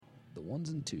the ones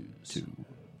and twos. Two.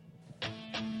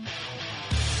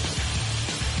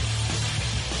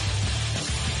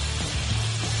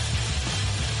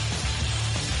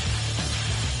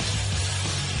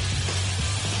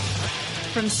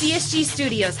 From CSG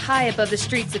Studios high above the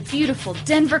streets of beautiful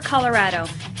Denver, Colorado,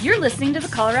 you're listening to the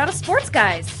Colorado Sports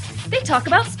Guys. They talk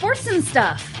about sports and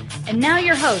stuff. And now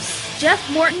your hosts,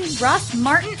 Jeff Morton, Ross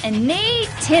Martin, and Nate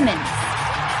Timmons.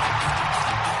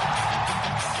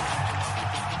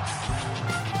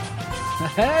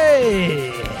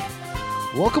 Hey!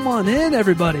 Welcome on in,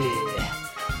 everybody.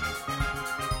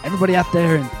 Everybody out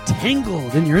there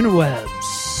entangled in your interwebs.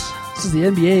 This is the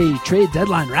NBA trade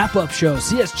deadline wrap-up show,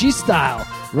 CSG style.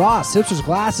 Ross, Hipster's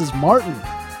Glasses, Martin,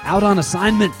 out on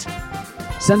assignment.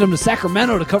 Send him to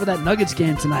Sacramento to cover that Nuggets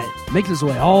game tonight. Making his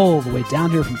way all the way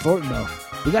down here from Thornton, though.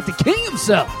 We got the king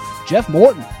himself, Jeff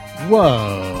Morton.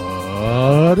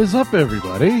 What is up,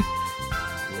 everybody?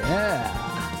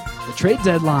 Yeah. The trade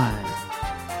deadline.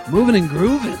 Moving and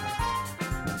grooving.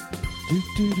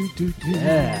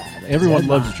 Yeah. Everyone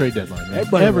loves the trade deadline. Man.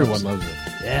 Everyone loves it.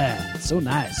 Yeah, it's so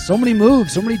nice. So many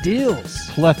moves, so many deals.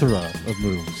 Plethora of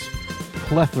moves.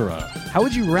 Plethora. How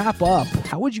would you wrap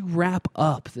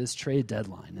up this trade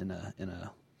deadline in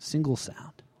a single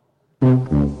sound?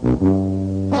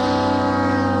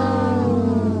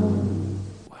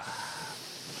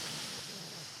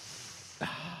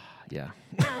 Yeah.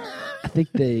 I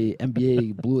think the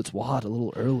NBA blew its wad a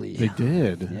little early. They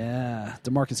did. Yeah.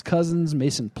 DeMarcus Cousins,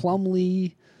 Mason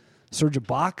Plumlee, Serge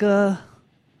Ibaka.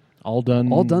 All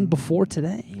done before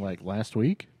today. Like last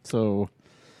week. So,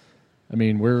 I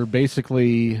mean, we're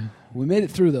basically... We made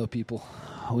it through, though, people.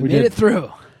 We made it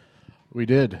through. We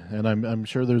did. And I'm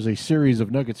sure there's a series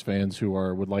of Nuggets fans who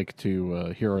would like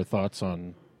to hear our thoughts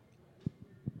on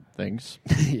things.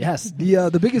 Yes.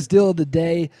 The biggest deal of the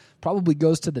day probably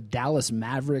goes to the Dallas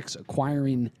Mavericks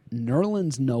acquiring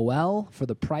Nerlens Noel for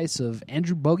the price of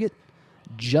Andrew Bogut,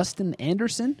 Justin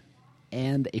Anderson,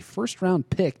 and a first-round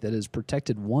pick that is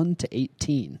protected 1 to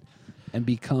 18 and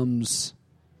becomes,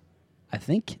 I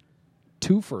think,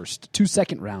 two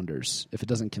second-rounders if it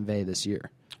doesn't convey this year,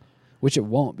 which it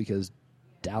won't because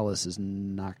Dallas is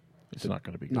not. It's not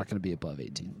going to be good. Not going to be above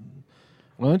 18.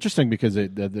 Well, interesting because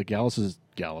the Gallus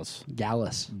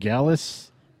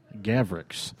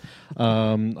Gavricks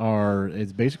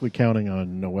is basically counting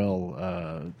on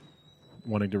Noel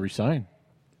wanting to resign.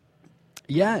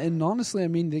 Yeah, and honestly, I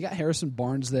mean, they got Harrison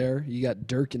Barnes there. You got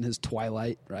Dirk in his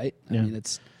twilight, right? Yeah. I mean,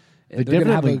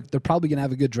 they're probably going to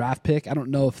have a good draft pick. I don't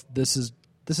know if this is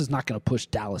not going to push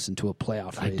Dallas into a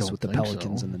playoff race with the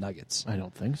Pelicans and the Nuggets. I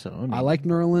don't think so. I mean, I like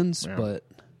Nerlens, yeah. but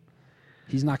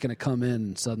he's not going to come in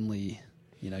and suddenly,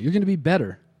 you're going to be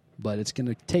better, but it's going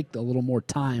to take a little more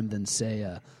time than, say,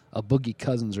 a Boogie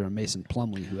Cousins or a Mason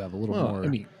Plumlee who have a little more. I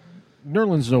mean,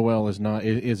 Nerlens Noel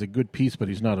is a good piece, but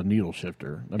he's not a needle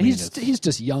shifter. I mean, he's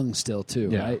just young still too,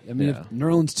 yeah, right? I mean, if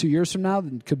Nerlens 2 years from now,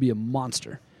 then could be a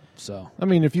monster. So I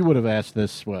mean, if you would have asked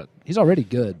this, he's already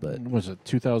good, but was it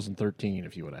 2013?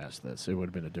 If you would have asked this, it would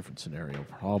have been a different scenario,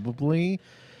 probably.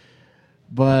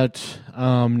 But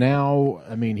now,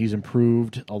 I mean, he's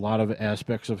improved a lot of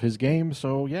aspects of his game.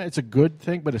 So yeah, it's a good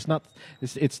thing, but it's not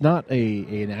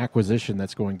an acquisition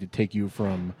that's going to take you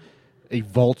from.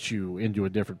 Vault you into a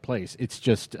different place. It's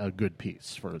just a good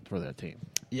piece for that team.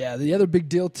 Yeah, the other big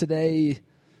deal today,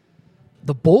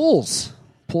 the Bulls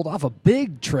pulled off a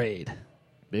big trade.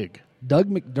 Big. Doug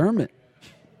McDermott,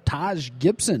 Taj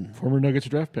Gibson. Former Nuggets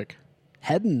draft pick.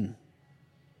 Heading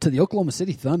to the Oklahoma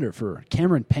City Thunder for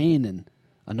Cameron Payne and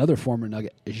another former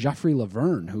Nugget, Joffrey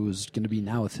Laverne, who's going to be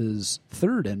now with his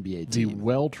third NBA team. The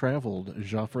well-traveled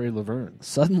Joffrey Laverne.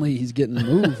 Suddenly he's getting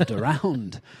moved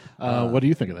around. What do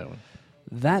you think of that one?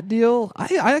 That deal,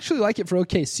 I actually like it for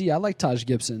OKC. I like Taj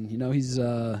Gibson. He's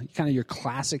kind of your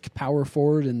classic power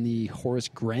forward in the Horace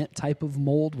Grant type of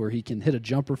mold where he can hit a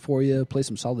jumper for you, play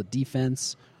some solid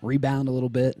defense, rebound a little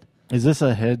bit. Is this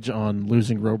a hedge on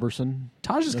losing Roberson?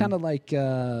 Taj is kind of like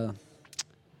Darrell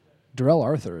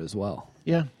Arthur as well.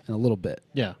 Yeah. In a little bit.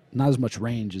 Yeah. Not as much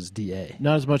range as DA.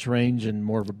 Not as much range and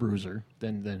more of a bruiser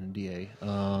than DA.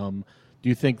 Do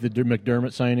you think the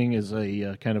McDermott signing is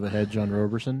a kind of a hedge on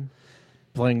Roberson?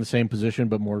 Playing the same position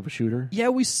but more of a shooter? Yeah,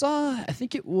 we saw, I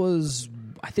think Wojnarowski,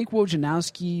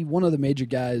 one of the major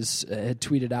guys, had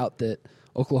tweeted out that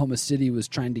Oklahoma City was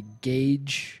trying to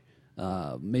gauge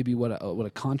maybe what a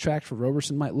contract for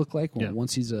Roberson might look like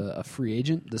once he's a free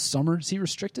agent this summer. Is he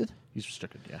restricted? He's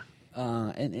restricted, yeah.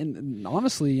 And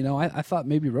honestly, I thought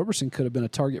maybe Roberson could have been a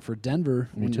target for Denver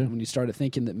when you started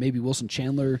thinking that maybe Wilson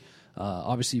Chandler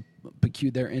obviously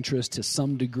piqued their interest to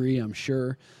some degree, I'm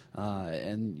sure.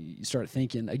 And you start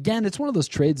thinking, again, it's one of those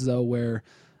trades, though, where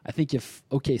I think if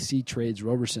OKC trades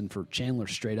Roberson for Chandler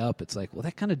straight up, it's like, well,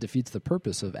 that kind of defeats the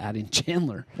purpose of adding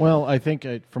Chandler. Well, I think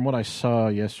from what I saw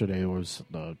yesterday was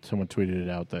someone tweeted it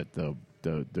out that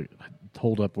the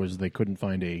holdup was they couldn't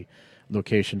find a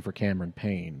location for Cameron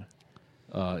Payne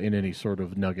in any sort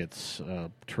of Nuggets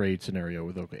trade scenario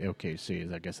with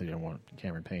OKC. I guess they didn't want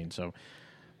Cameron Payne. So,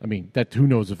 I mean, who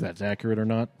knows if that's accurate or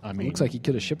not? I mean, It looks like he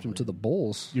could have shipped him to the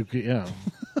Bulls. Yeah,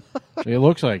 it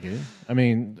looks like it. I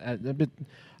mean,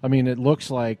 it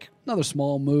looks like Another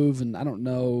small move, and I don't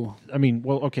know. I mean,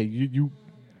 well, okay, you.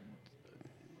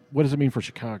 What does it mean for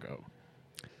Chicago?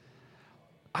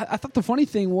 I thought the funny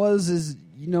thing is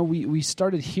we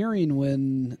started hearing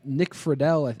when Nick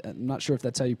Friedel, I'm not sure if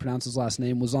that's how you pronounce his last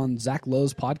name, was on Zach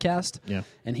Lowe's podcast. Yeah.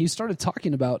 And he started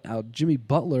talking about how Jimmy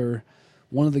Butler,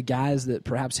 one of the guys that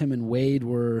perhaps him and Wade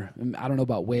were, I don't know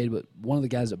about Wade, but one of the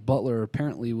guys that Butler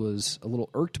apparently was a little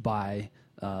irked by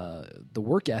the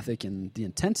work ethic and the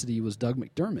intensity was Doug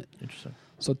McDermott. Interesting.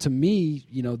 So to me,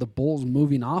 the Bulls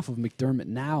moving off of McDermott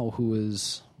now, who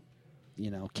is,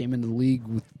 came into the league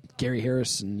with Gary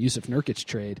Harris and Yusuf Nurkic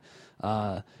trade,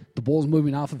 the Bulls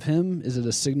moving off of him, is it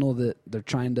a signal that they're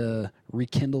trying to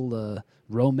rekindle the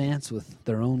romance with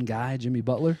their own guy, Jimmy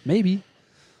Butler? Maybe.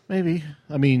 I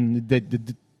mean,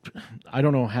 I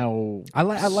don't know how. I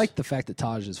like the fact that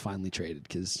Taj is finally traded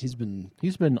because he's been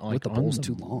with the Bulls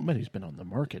too long. But he's been on the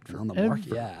market for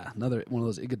yeah. Another one of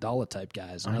those Iguodala type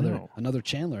guys. Another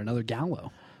Chandler, another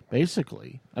Gallo.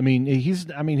 Basically, I mean, he's.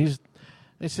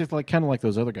 It's just kind of like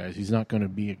those other guys. He's not going to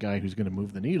be a guy who's going to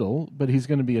move the needle, but he's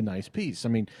going to be a nice piece. I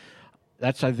mean,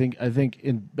 that's I think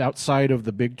outside of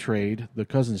the big trade, the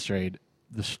Cousins trade,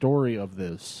 the story of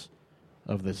this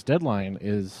deadline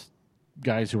is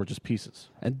guys who are just pieces.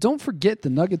 And don't forget,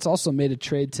 the Nuggets also made a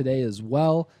trade today as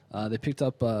well. They picked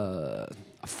up a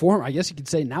former, I guess you could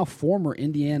say now former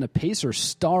Indiana Pacers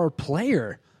star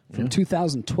player from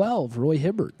 2012, Roy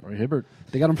Hibbert.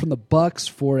 They got him from the Bucks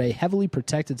for a heavily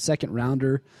protected second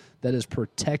rounder that is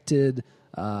protected,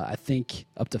 I think,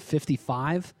 up to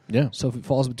 55. Yeah. So if it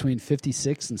falls between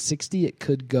 56 and 60, it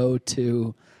could go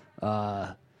to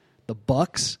the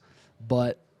Bucks.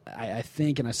 But I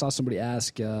think, and I saw somebody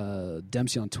ask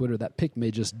Dempsey on Twitter, that pick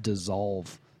may just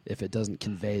dissolve if it doesn't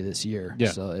convey this year.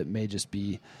 Yeah. So it may just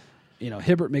be,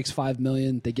 Hibbert makes $5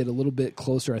 million. They get a little bit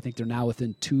closer. I think they're now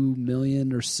within $2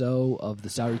 million or so of the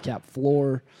salary cap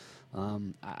floor.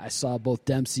 I saw both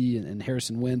Dempsey and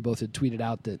Harrison Wynn both had tweeted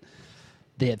out that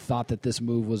they had thought that this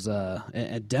move was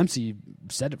and Dempsey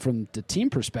said it from the team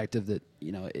perspective that,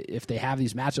 if they have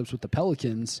these matchups with the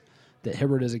Pelicans, that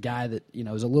Hibbert is a guy that,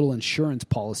 is a little insurance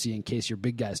policy in case your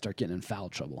big guys start getting in foul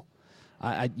trouble.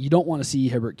 You don't want to see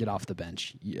Hibbert get off the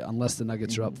bench unless the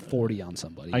Nuggets are up 40 on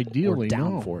somebody. Ideally, or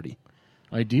down no. 40.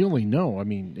 Ideally, no. I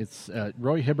mean, it's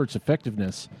Roy Hibbert's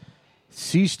effectiveness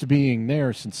ceased being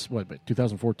there since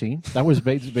 2014. That was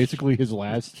basically his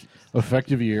last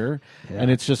effective year,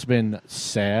 and it's just been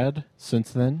sad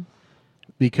since then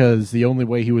because the only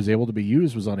way he was able to be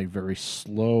used was on a very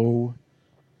slow,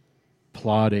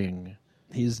 plodding,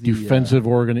 defensive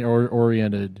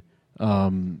oriented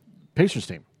Pacers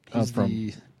team. He's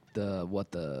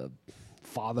the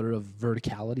father of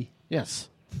verticality. Yes.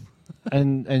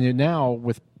 and now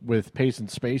with pace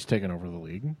and space taking over the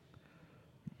league,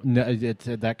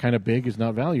 that kind of big is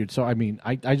not valued. So I mean,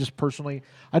 I just personally,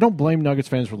 I don't blame Nuggets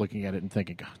fans for looking at it and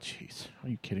thinking, "God, jeez, are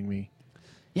you kidding me?"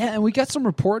 Yeah, and we got some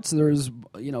reports. There's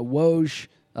Woj.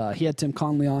 He had Tim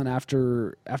Conley on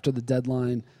after the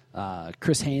deadline.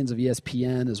 Chris Haynes of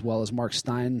ESPN, as well as Mark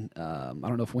Stein. I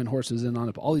don't know if Windhorst was in on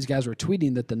it, but all these guys were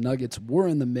tweeting that the Nuggets were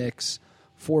in the mix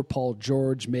for Paul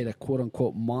George, made a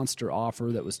quote-unquote monster offer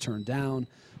that was turned down.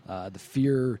 The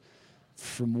fear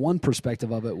from one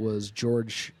perspective of it was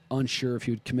George unsure if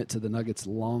he would commit to the Nuggets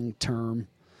long-term.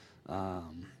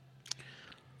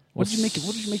 What did you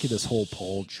make of this whole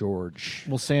Paul George?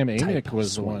 Well, Sam Amick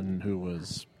was the one who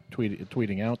was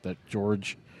tweeting out that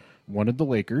George wanted the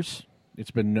Lakers.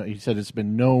 He said it's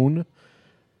been known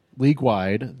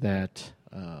league-wide that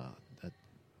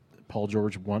Paul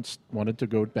George wanted to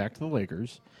go back to the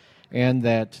Lakers, and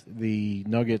that the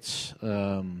Nuggets,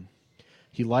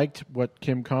 he liked what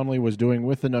Kim Conley was doing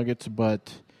with the Nuggets,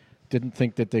 but didn't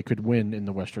think that they could win in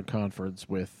the Western Conference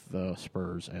with the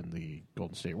Spurs and the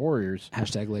Golden State Warriors.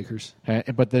 # Lakers.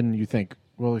 But then you think,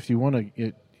 well, if you want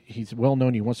to, he's well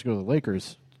known he wants to go to the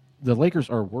Lakers. The Lakers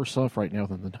are worse off right now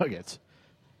than the Nuggets.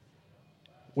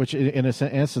 Which, in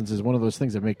essence, is one of those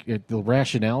things that the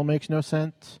rationale makes no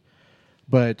sense.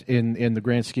 But in the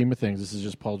grand scheme of things, this is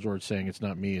just Paul George saying, it's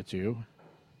not me, it's you.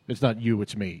 It's not you,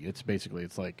 it's me. It's basically,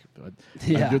 it's like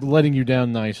Yeah. I'm letting you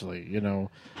down nicely.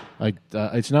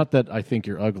 It's not that I think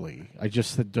you're ugly. I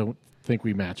just don't think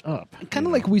we match up. Kind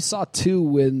of like we saw, too,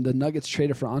 when the Nuggets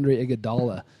traded for Andre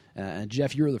Iguodala. And,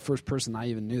 Jeff, you were the first person I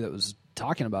even knew that was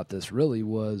talking about this, really,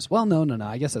 was... Well, no.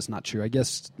 I guess that's not true. I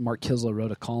guess Mark Kisler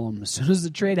wrote a column as soon as the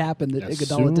trade happened that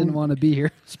Iguodala didn't want to be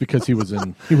here. It's because he was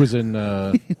in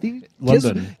London.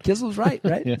 Kisler's right?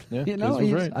 Yeah,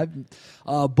 Kisler's right.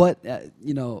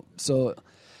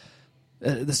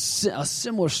 A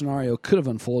similar scenario could have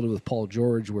unfolded with Paul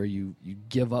George, where you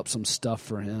give up some stuff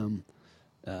for him.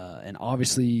 And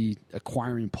obviously,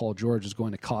 acquiring Paul George is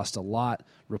going to cost a lot.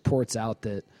 Reports out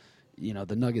that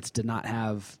the Nuggets did not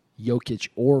have Jokic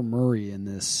or Murray in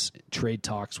this trade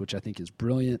talks, which I think is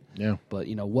brilliant. Yeah. But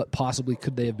what possibly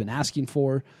could they have been asking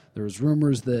for? There was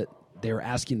rumors that they were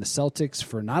asking the Celtics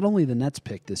for not only the Nets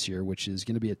pick this year, which is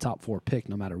going to be a top 4 pick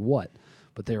no matter what,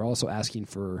 but they were also asking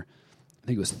for, I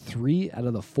think it was 3 out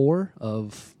of the 4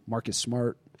 of Marcus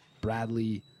Smart,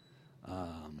 Bradley,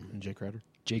 And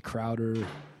Jay Crowder,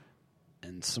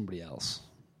 and somebody else.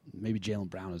 Maybe Jaylen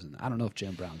Brown is in that. I don't know if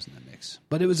Jaylen Brown is in that mix.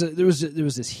 But there was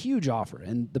this huge offer,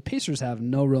 and the Pacers have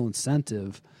no real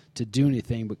incentive to do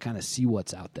anything but kind of see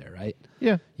what's out there, right?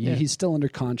 Yeah. He's still under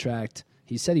contract.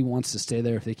 He said he wants to stay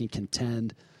there if they can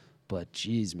contend. But,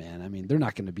 geez, man, I mean, they're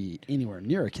not going to be anywhere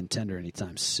near a contender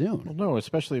anytime soon. Well, no,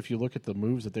 especially if you look at the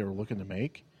moves that they were looking to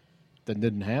make that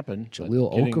didn't happen.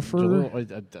 Jahlil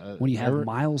Okafor, when you have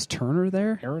Miles Turner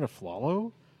there. Aaron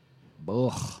Aflalo.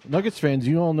 Ugh. Nuggets fans,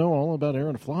 you all know all about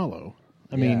Aaron Aflalo.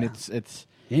 I mean, it's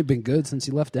he ain't been good since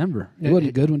he left Denver. He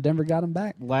wasn't good when Denver got him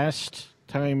back. Last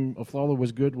time Aflalo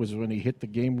was good was when he hit the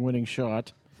game-winning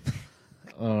shot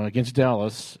against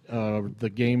Dallas.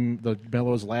 The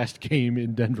Melo's last game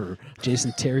in Denver.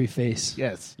 Jason Terry face.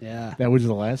 Yes. Yeah. That was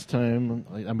the last time.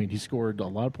 I mean, he scored a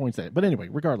lot of points. But anyway,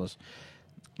 regardless.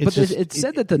 It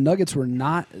said that the Nuggets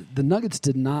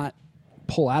did not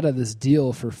pull out of this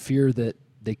deal for fear that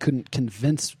they couldn't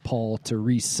convince Paul to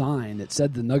re-sign. It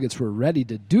said the Nuggets were ready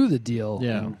to do the deal.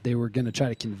 Yeah. And they were going to try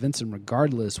to convince him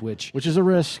regardless, which is a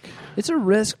risk. It's a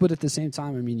risk, but at the same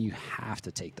time, I mean, you have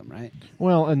to take them, right?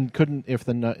 Well, and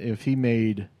if he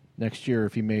made next year,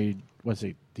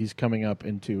 he's coming up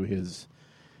into his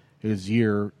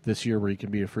year this year where he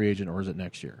can be a free agent, or is it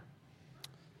next year?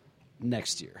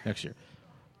 Next year.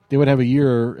 They would have a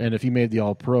year, and if he made the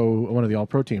All-Pro, one of the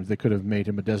All-Pro teams, they could have made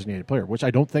him a designated player, which I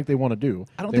don't think they want to do.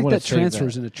 I don't think that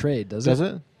transfers in a trade, does it? Does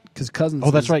it? Because Cousins.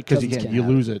 Oh, that's right. Because you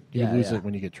lose it. You lose it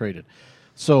when you get traded.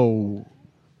 So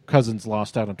Cousins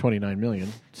lost out on $29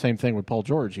 million. Same thing with Paul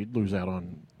George. He'd lose out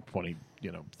on $30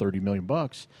 million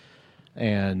bucks.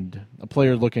 And a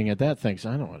player looking at that thinks,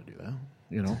 I don't want to do that.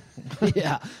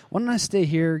 Yeah. Why don't I stay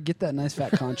here, get that nice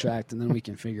fat contract, and then we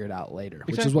can figure it out later,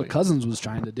 which is what Cousins was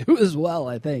trying to do as well,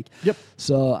 I think. Yep.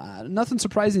 So nothing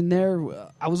surprising there.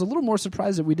 I was a little more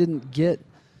surprised that we didn't get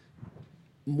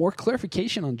more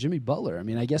clarification on Jimmy Butler. I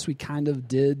mean, I guess we kind of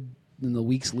did in the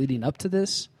weeks leading up to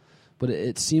this, but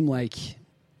it seemed like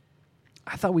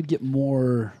I thought we'd get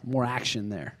more action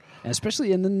there, and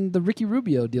especially and then the Ricky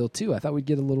Rubio deal too. I thought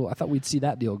we'd see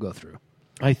that deal go through.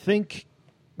 I think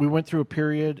we went through a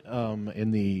period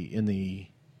in the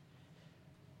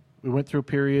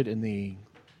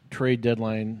trade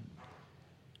deadline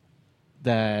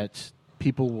that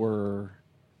people were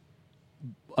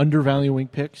undervaluing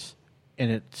picks, and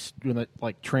it's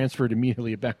like transferred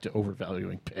immediately back to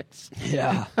overvaluing picks.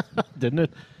 Yeah, didn't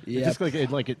it? Yeah,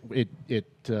 it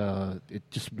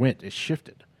just went. It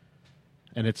shifted,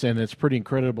 and it's pretty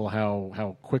incredible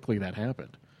how quickly that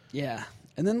happened. Yeah.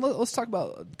 And then let's talk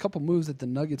about a couple moves that the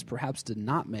Nuggets perhaps did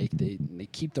not make. They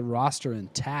keep the roster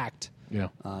intact. Yeah.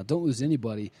 Don't lose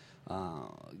anybody.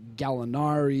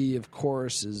 Gallinari, of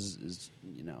course, is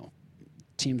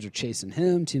teams are chasing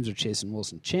him. Teams are chasing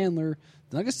Wilson Chandler.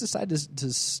 The Nuggets decided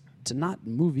to not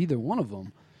move either one of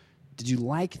them. Did you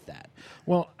like that?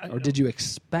 Well, or did you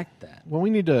expect that? Well, we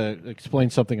need to explain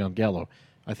something on Gallo.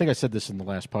 I think I said this in the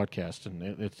last podcast, and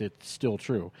it's still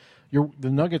true. The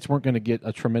Nuggets weren't going to get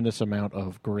a tremendous amount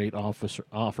of great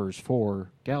offers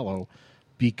for Gallo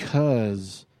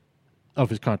because of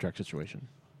his contract situation.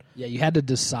 Yeah, you had to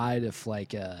decide if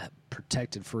like a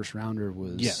protected first rounder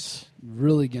was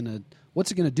really going to –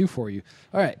 what's it going to do for you?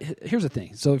 All right, here's the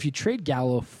thing. So if you trade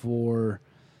Gallo for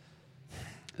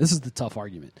 – this is the tough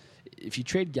argument. If you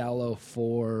trade Gallo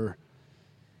for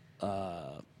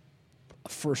a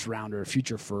first rounder, a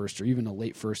future first, or even a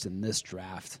late first in this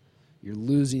draft – you're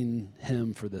losing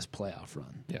him for this playoff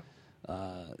run. Yeah.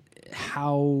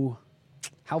 How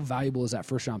valuable is that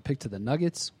first round pick to the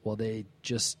Nuggets? Well, they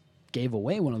just gave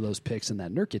away one of those picks in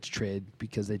that Nurkic trade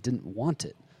because they didn't want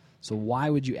it. So why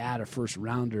would you add a first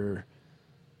rounder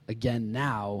again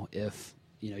now if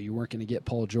you weren't going to get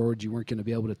Paul George, you weren't going to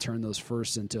be able to turn those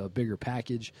firsts into a bigger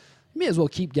package? You may as well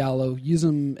keep Gallo, use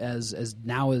him as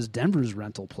Denver's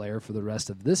rental player for the rest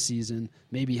of this season.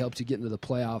 Maybe helps you get into the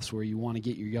playoffs where you want to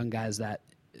get your young guys that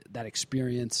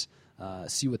experience,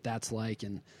 see what that's like.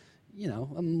 And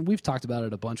we've talked about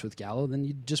it a bunch with Gallo. Then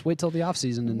you just wait till the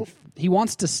offseason, and he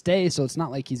wants to stay, so it's not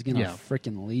like he's going to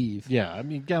freaking leave. Yeah, I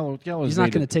mean Gallo. He's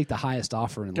not going to take the highest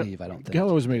offer and leave. I don't think.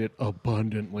 Gallo has made it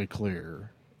abundantly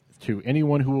clear to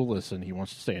anyone who will listen he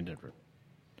wants to stay in Denver.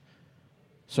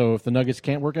 So if the Nuggets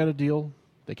can't work out a deal,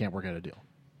 they can't work out a deal.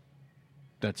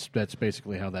 That's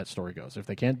basically how that story goes. If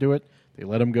they can't do it, they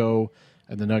let him go,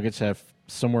 and the Nuggets have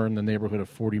somewhere in the neighborhood of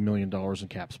 $40 million in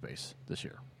cap space this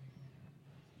year.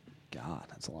 God,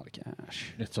 that's a lot of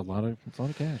cash. It's a lot of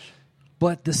cash.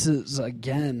 But this is,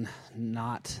 again,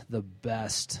 not the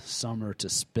best summer to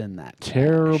spend that cash.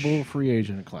 Terrible free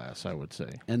agent class, I would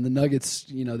say. And the Nuggets,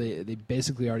 they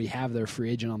basically already have their free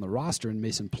agent on the roster in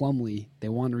Mason Plumlee. They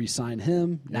want to re-sign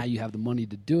him. Yep. Now you have the money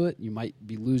to do it. You might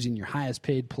be losing your highest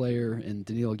paid player in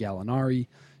Danilo Gallinari.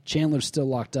 Chandler's still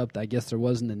locked up. I guess there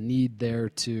wasn't a need there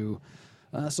to...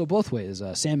 so both ways.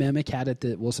 Sam Amick had it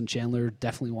that Wilson Chandler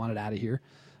definitely wanted out of here.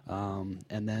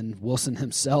 And then Wilson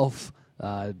himself...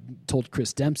 told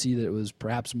Chris Dempsey that it was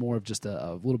perhaps more of just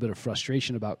a little bit of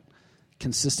frustration about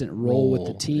consistent role with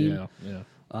the team.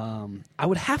 I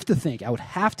would have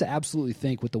to absolutely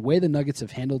think with the way the Nuggets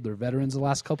have handled their veterans the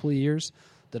last couple of years,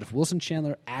 that if Wilson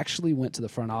Chandler actually went to the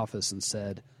front office and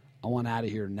said, I want out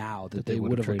of here now, that they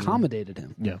would have accommodated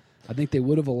him. Yeah. I think they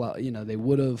would have they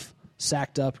would have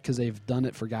sacked up because they've done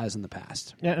it for guys in the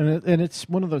past. Yeah, and it's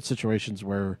one of those situations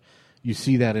where you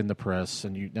see that in the press,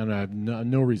 and I have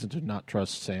no reason to not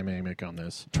trust Sam Amick on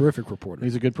this. Terrific reporter.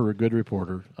 He's a good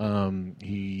reporter.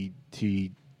 He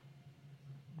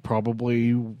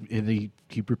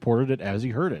reported it as he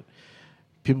heard it.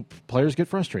 Players get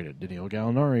frustrated. Danilo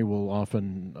Gallinari will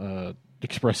often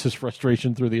express his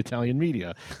frustration through the Italian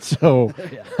media. So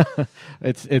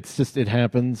it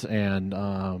happens,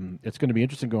 and it's going to be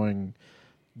interesting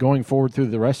going forward through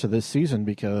the rest of this season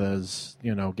because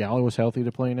Gallo is healthy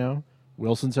to play now.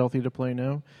 Wilson's healthy to play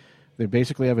now. They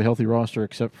basically have a healthy roster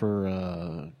except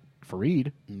for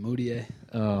Reed. Moutier.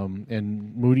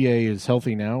 And Moutier is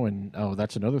healthy now, and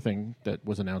that's another thing that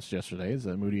was announced yesterday is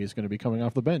that Moutier is going to be coming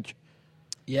off the bench.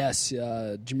 Yes,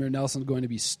 Jameer Nelson's going to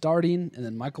be starting, and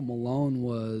then Michael Malone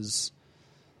was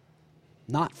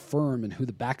not firm in who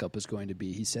the backup is going to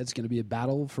be. He said it's going to be a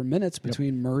battle for minutes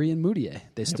between Murray and Moutier.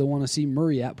 They still want to see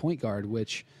Murray at point guard,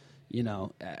 which,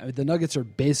 the Nuggets are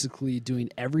basically doing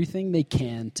everything they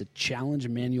can to challenge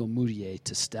Emmanuel Moutier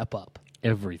to step up.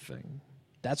 Everything.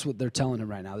 That's what they're telling him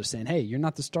right now. They're saying, hey, you're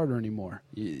not the starter anymore.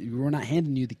 We're not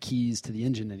handing you the keys to the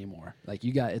engine anymore. Like,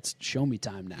 it's show me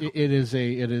time now. It is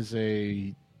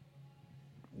a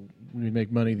we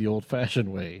make money the old-fashioned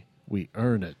way. We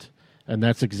earn it. And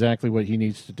that's exactly what he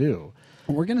needs to do.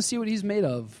 We're going to see what he's made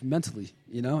of mentally.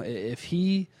 If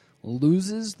he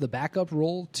loses the backup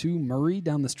role to Murray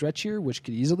down the stretch here, which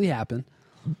could easily happen,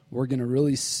 we're going to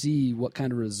really see what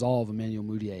kind of resolve Emmanuel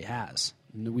Moutier has.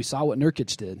 And we saw what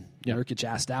Nurkic did. Yep. Nurkic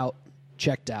asked out,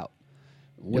 checked out.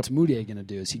 What's Moutier going to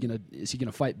do? Is he going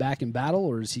to fight back in battle,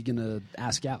 or is he going to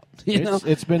ask out?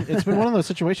 It's been one of those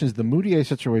situations. The Moutier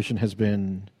situation has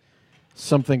been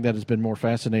something that has been more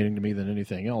fascinating to me than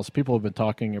anything else. People have been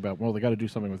talking about, well, they got to do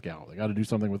something with Gallo. They got to do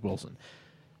something with Wilson.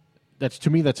 To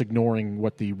me, that's ignoring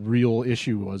what the real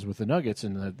issue was with the Nuggets,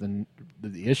 and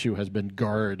the issue has been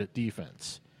guard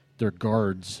defense. They're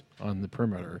guards on the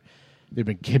perimeter. They've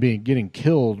been getting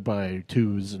killed by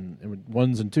twos and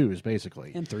ones and twos,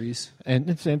 basically, and threes,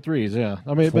 and threes. Yeah,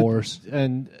 I mean fours,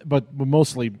 but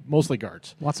mostly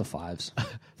guards. Lots of fives.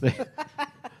 They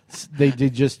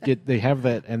have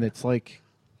that, and it's like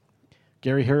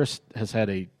Gary Harris has had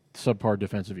a subpar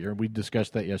defensive year. We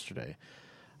discussed that yesterday.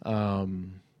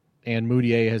 And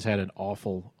Moutier has had an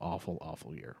awful, awful,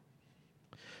 awful year.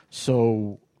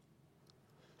 So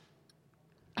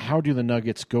how do the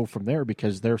Nuggets go from there?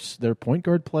 Because their point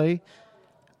guard play,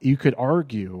 you could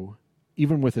argue,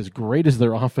 even with as great as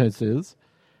their offense is,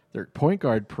 their point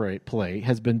guard play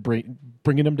has been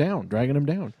bringing them down, dragging them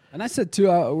down. And I said, too,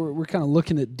 we're kind of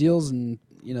looking at deals, and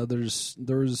there's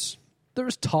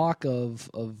talk of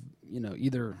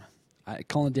either –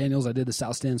 Colin Daniels, I did the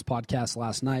South Stands podcast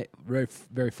last night. Very,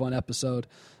 very fun episode.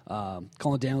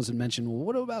 Colin Daniels had mentioned, well,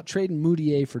 what about trading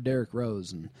Moutier for Derrick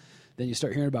Rose? And then you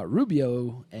start hearing about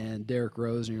Rubio and Derrick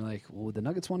Rose, and you're like, well, would the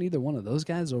Nuggets want either one of those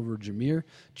guys over Jameer?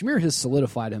 Jameer has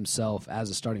solidified himself as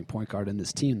a starting point guard in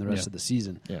this team the rest of the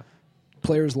season. Yeah.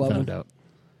 Players love him. Out.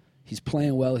 He's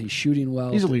playing well. He's shooting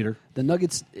well. He's a leader. The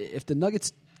Nuggets, if the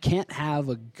Nuggets can't have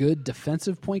a good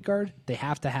defensive point guard, they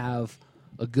have to have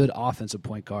a good offensive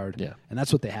point guard. Yeah. And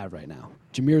that's what they have right now.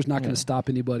 Jameer's not going to stop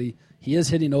anybody. He is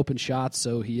hitting open shots,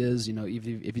 so he is,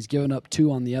 if he's giving up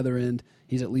 2 on the other end,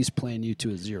 he's at least playing you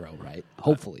to a 0, right?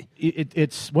 Hopefully.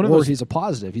 It's one of those. Or he's a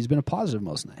positive. He's been a positive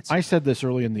most nights. I said this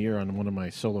early in the year on one of my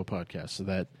solo podcasts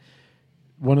that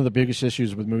one of the biggest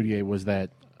issues with Moutier was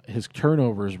that his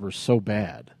turnovers were so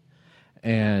bad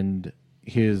and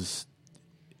his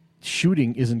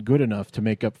shooting isn't good enough to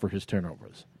make up for his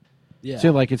turnovers. Yeah.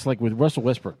 So it's like with Russell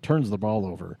Westbrook, turns the ball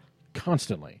over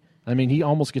constantly. I mean, he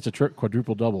almost gets a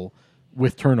quadruple double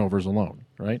with turnovers alone,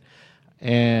 right?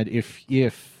 And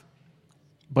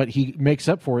but he makes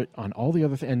up for it on all the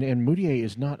other things. And Moutier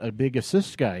is not a big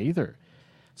assist guy either.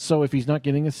 So if he's not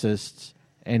getting assists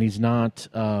and he's not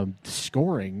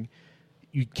scoring,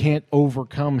 you can't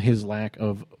overcome his lack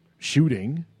of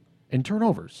shooting and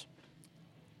turnovers.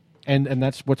 And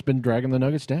that's what's been dragging the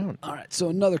Nuggets down. All right, so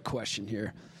another question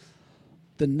here.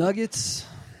 The Nuggets,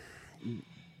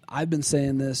 I've been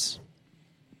saying this.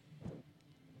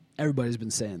 Everybody's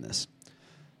been saying this.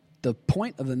 The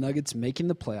point of the Nuggets making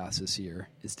the playoffs this year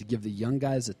is to give the young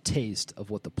guys a taste of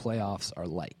what the playoffs are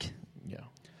like. Yeah.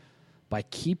 By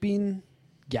keeping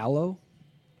Gallo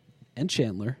and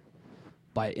Chandler,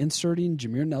 by inserting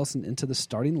Jameer Nelson into the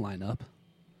starting lineup,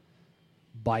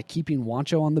 by keeping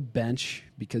Juancho on the bench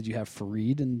because you have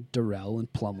Fareed and Durrell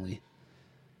and Plumlee.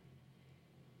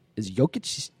 Is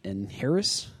Jokic and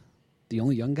Harris the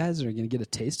only young guys that are going to get a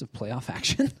taste of playoff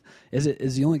action?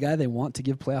 Is the only guy they want to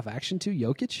give playoff action to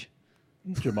Jokic?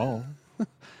 Jamal.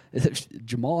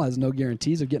 Jamal has no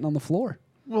guarantees of getting on the floor.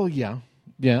 Well, yeah.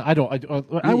 Yeah, I don't.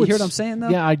 You hear what I'm saying, though?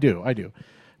 Yeah, I do.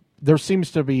 There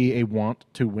seems to be a want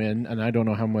to win, and I don't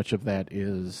know how much of that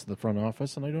is the front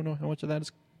office, and I don't know how much of that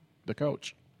is the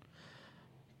coach.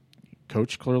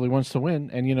 Coach clearly wants to win,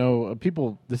 and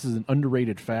people. This is an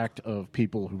underrated fact of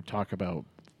people who talk about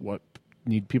what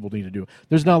people need to do.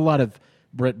 There's not a lot of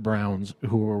Brett Browns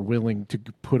who are willing to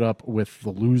put up with the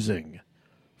losing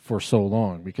for so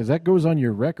long, because that goes on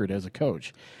your record as a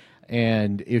coach.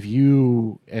 And if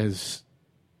you, as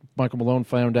Michael Malone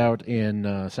found out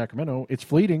in Sacramento, it's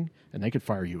fleeting, and they could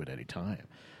fire you at any time.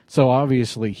 So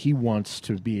obviously he wants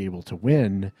to be able to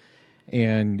win.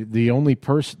 And the only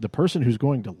the person who's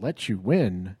going to let you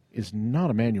win is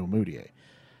not Emmanuel Moutier.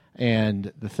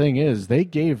 And the thing is,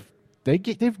 they've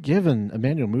given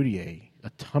Emmanuel Moutier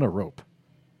a ton of rope.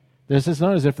 It's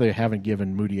not as if they haven't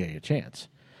given Moutier a chance.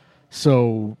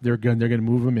 So they're going to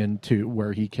move him into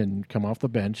where he can come off the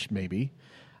bench maybe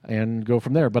and go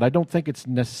from there. But I don't think it's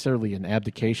necessarily an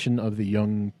abdication of the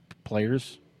young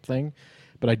players thing.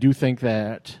 But I do think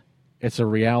that it's a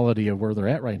reality of where they're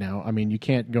at right now. I mean, you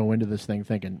can't go into this thing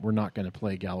thinking we're not going to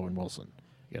play Gallo and Wilson,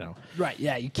 Right,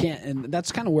 yeah, you can't. And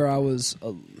that's kind of where I was,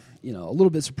 a little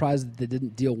bit surprised that they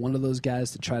didn't deal one of those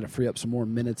guys to try to free up some more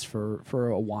minutes for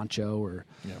a Juancho or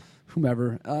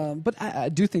whomever. But I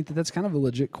do think that that's kind of a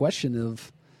legit question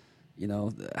of,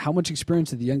 how much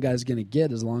experience are the young guys going to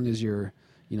get as long as you're,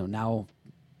 now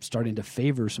starting to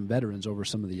favor some veterans over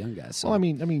some of the young guys. So. Well, I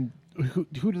mean, who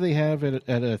do they have at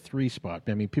a 3 spot?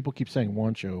 I mean, people keep saying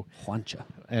Juancho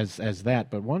as that,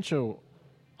 but Juancho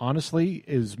honestly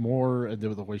is more the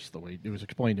way it was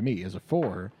explained to me as a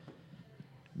 4.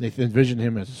 They envision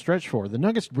him as a stretch 4. The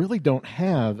Nuggets really don't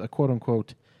have a quote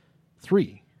unquote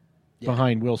 3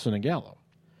 behind Wilson and Gallo,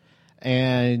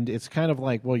 and it's kind of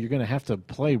like, well, you're going to have to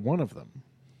play one of them.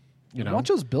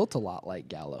 Juancho's built a lot like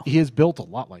Gallo. He is built a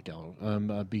lot like Gallo.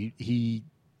 He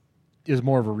is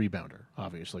more of a rebounder,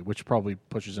 obviously, which probably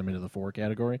pushes him into the 4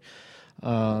 category.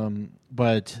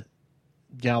 But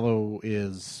Gallo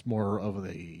is more of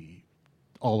a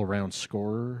all-around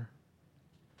scorer.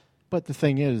 But the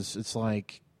thing is, it's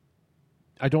like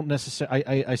I don't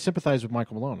necessarily. I sympathize with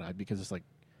Michael Malone because it's like,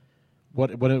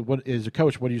 what is a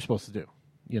coach? What are you supposed to do?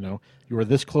 You are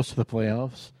this close to the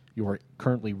playoffs. You are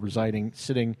currently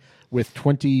sitting with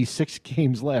 26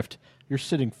 games left. You're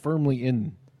sitting firmly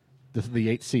in the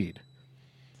 8th seed.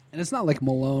 And it's not like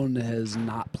Malone has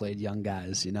not played young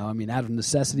guys, I mean, out of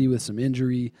necessity with some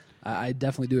injury, I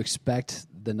definitely do expect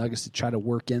the Nuggets to try to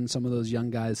work in some of those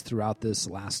young guys throughout these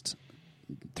last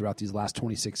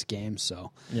 26 games.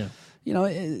 So,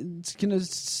 it's going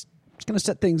to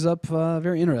set things up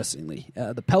very interestingly.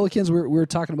 The Pelicans, we were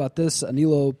talking about this.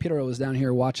 Anilo Pirro was down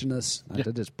here watching us. Did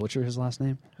I just butcher his last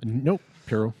name? Nope,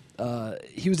 Pirro.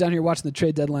 He was down here watching the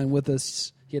trade deadline with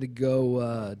us. He had to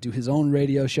go do his own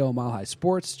radio show, Mile High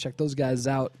Sports. Check those guys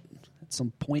out at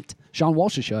some point. Sean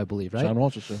Walsh's show, I believe, right? Sean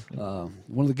Walsh's show. Yeah.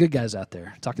 One of the good guys out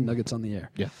there, talking Nuggets on the air.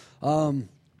 Yeah.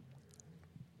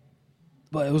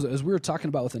 But as we were talking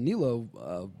about with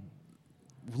Anilo,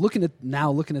 looking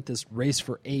at this race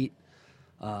for 8,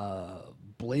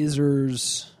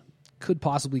 Blazers could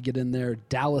possibly get in there.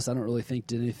 Dallas, I don't really think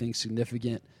did anything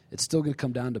significant. It's still going to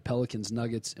come down to Pelicans,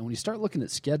 Nuggets. And when you start looking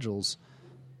at schedules,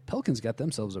 Pelicans got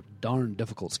themselves a darn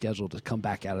difficult schedule to come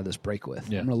back out of this break with.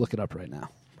 Yeah. I'm going to look it up right now.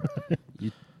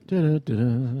 Give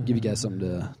you guys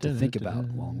something to think about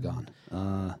while I'm gone.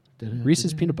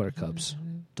 Reese's Peanut Butter Cups.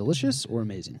 Delicious or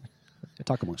amazing?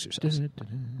 Talk amongst yourselves. I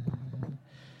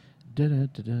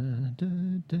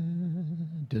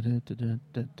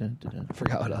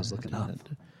forgot what I was looking up.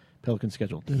 Pelican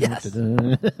schedule. Yes.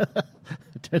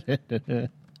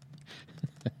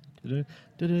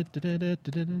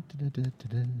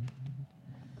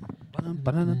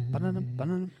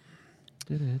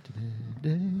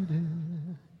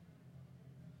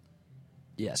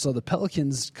 Yeah, so the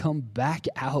Pelicans come back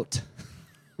out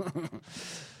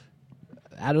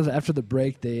after the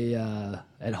break. They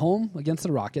at home against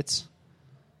the Rockets,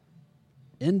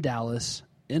 in Dallas,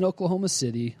 in Oklahoma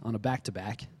City on a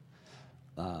back-to-back,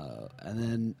 and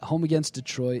then home against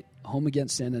Detroit, home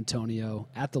against San Antonio,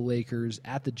 at the Lakers,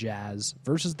 at the Jazz,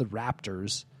 versus the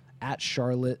Raptors, at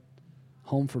Charlotte,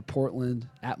 home for Portland,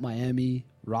 at Miami,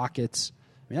 Rockets.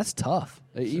 I mean, that's tough.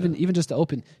 Even just to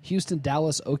open Houston,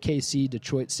 Dallas, OKC,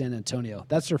 Detroit, San Antonio.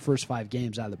 That's their first 5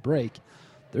 games out of the break.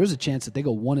 There's a chance that they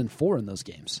go 1-4 in those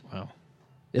games. Wow.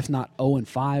 If not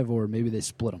 0-5, or maybe they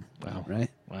split them. Wow. Right?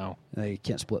 Wow. They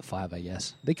can't split 5, I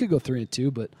guess. They could go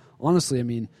 3-2, but honestly, I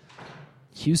mean,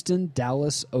 Houston,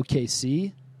 Dallas,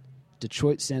 OKC,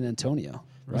 Detroit, San Antonio.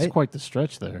 Right? That's quite the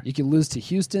stretch there. You can lose to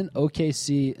Houston,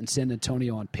 OKC, and San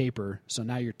Antonio on paper. So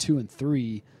now you're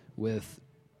 2-3 with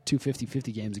 2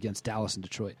 50-50 games against Dallas and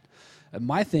Detroit. And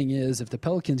my thing is, if the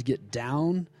Pelicans get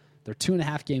down, they're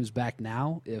 2.5 games back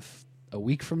now. If a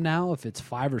week from now, if it's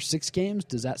 5 or 6 games,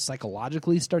 does that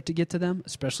psychologically start to get to them,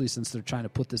 especially since they're trying to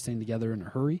put this thing together in a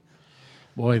hurry?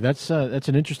 Boy, that's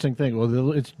an interesting thing.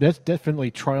 Well, that's definitely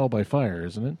trial by fire,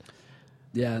 isn't it?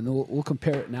 Yeah, and we'll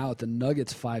compare it now with the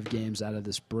Nuggets' 5 games out of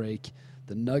this break.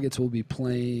 The Nuggets will be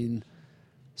playing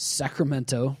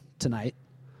Sacramento tonight,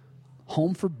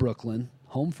 home for Brooklyn,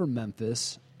 home for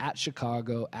Memphis, at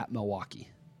Chicago, at Milwaukee.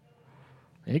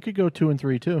 It could go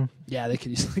 2-3 too. Yeah, they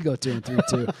could easily go 2-3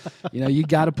 too. You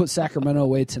got to put Sacramento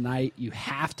away tonight. You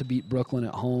have to beat Brooklyn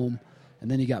at home,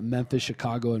 and then you got Memphis,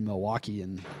 Chicago, and Milwaukee.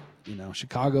 And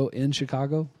Chicago in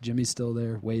Chicago. Jimmy's still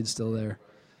there. Wade's still there.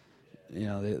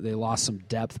 They lost some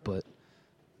depth, but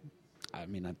I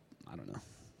mean, I don't know.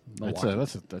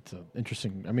 That's a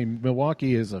interesting. I mean,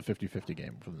 Milwaukee is a 50-50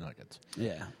 game for the Nuggets.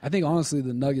 Yeah, I think honestly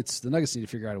the Nuggets need to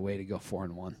figure out a way to go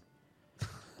 4-1.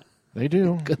 They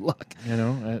do. Good luck.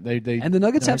 They and the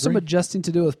Nuggets have some adjusting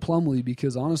to do with Plumlee,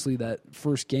 because honestly, that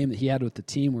first game that he had with the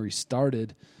team where he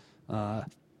started, there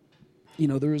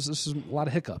was a lot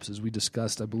of hiccups, as we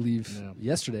discussed, I believe,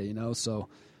 yesterday. So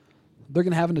they're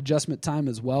going to have an adjustment time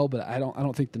as well, but I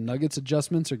don't think the Nuggets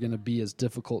adjustments are going to be as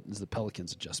difficult as the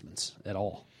Pelicans adjustments at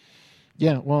all.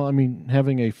 Yeah, well, I mean,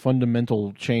 having a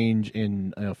fundamental change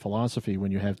in philosophy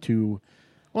when you have two.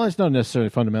 Well, it's not necessarily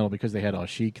fundamental because they had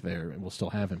Ashik there, and we'll still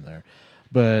have him there.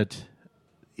 But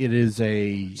it is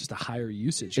just a higher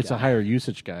usage. It's guy. A higher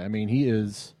usage guy. I mean, he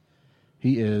is.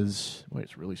 Wait,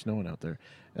 it's really snowing out there.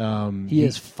 He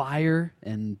is fire,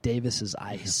 and Davis is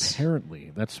ice.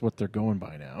 Apparently, that's what they're going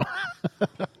by now.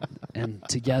 And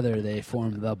together they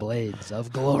form the Blades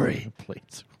of Glory.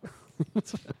 Blades.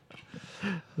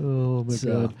 Oh my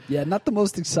God! Yeah, not the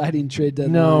most exciting trade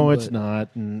deadline. No, it's not.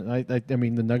 And I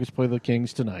mean, the Nuggets play the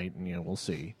Kings tonight, and we'll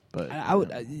see. But I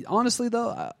would honestly,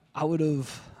 though, I would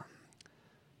have,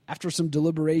 after some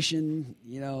deliberation,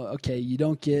 okay, you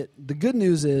don't get the good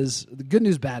news is the good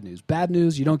news, bad news. Bad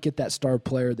news, you don't get that star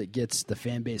player that gets the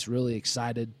fan base really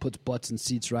excited, puts butts in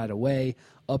seats right away,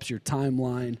 ups your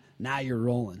timeline. Now you're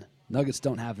rolling. Nuggets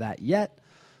don't have that yet.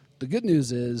 The good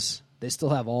news is they still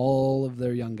have all of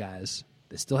their young guys.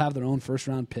 They still have their own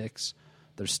first-round picks.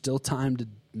 There's still time to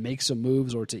make some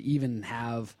moves or to even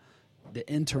have the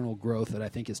internal growth that I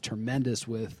think is tremendous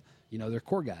with, their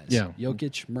core guys. Yeah.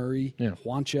 Jokic, Murray,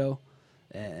 Juancho.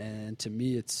 And to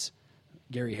me, it's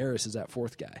Gary Harris is that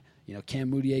fourth guy. Can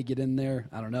Moutier get in there?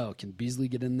 I don't know. Can Beasley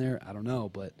get in there? I don't know.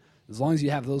 But as long as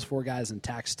you have those 4 guys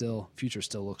intact still, future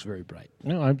still looks very bright.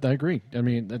 No, I agree. I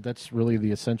mean, that's really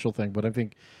the essential thing. But I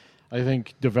think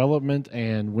development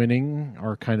and winning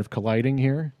are kind of colliding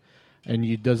here, and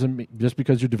just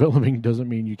because you're developing doesn't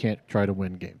mean you can't try to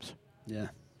win games. Yeah,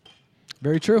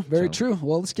 very true, very true.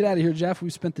 Well, let's get out of here, Jeff.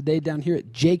 We've spent the day down here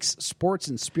at Jake's Sports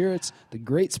and Spirits, the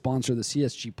great sponsor of the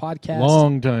CSG podcast,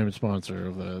 long-time sponsor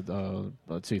of the.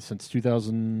 Let's see, since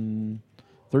 2013,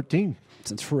 13.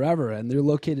 Since forever, and they're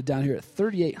located down here at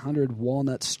 3800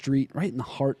 Walnut Street, right in the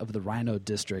heart of the Rhino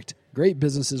District. Great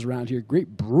businesses around here, great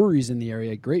breweries in the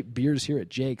area, great beers here at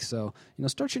Jake's. So,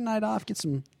 start your night off, get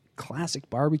some classic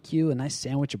barbecue, a nice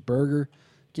sandwich, a burger,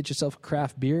 get yourself a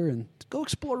craft beer, and go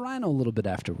explore Rhino a little bit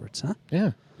afterwards, huh?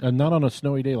 Yeah, not on a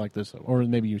snowy day like this, or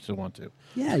maybe you still want to.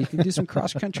 Yeah, you can do some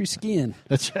cross-country skiing.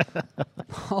 That's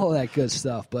all that good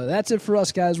stuff. But that's it for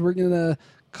us, guys. We're going to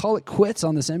call it quits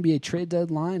on this NBA trade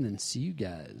deadline and see you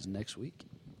guys next week.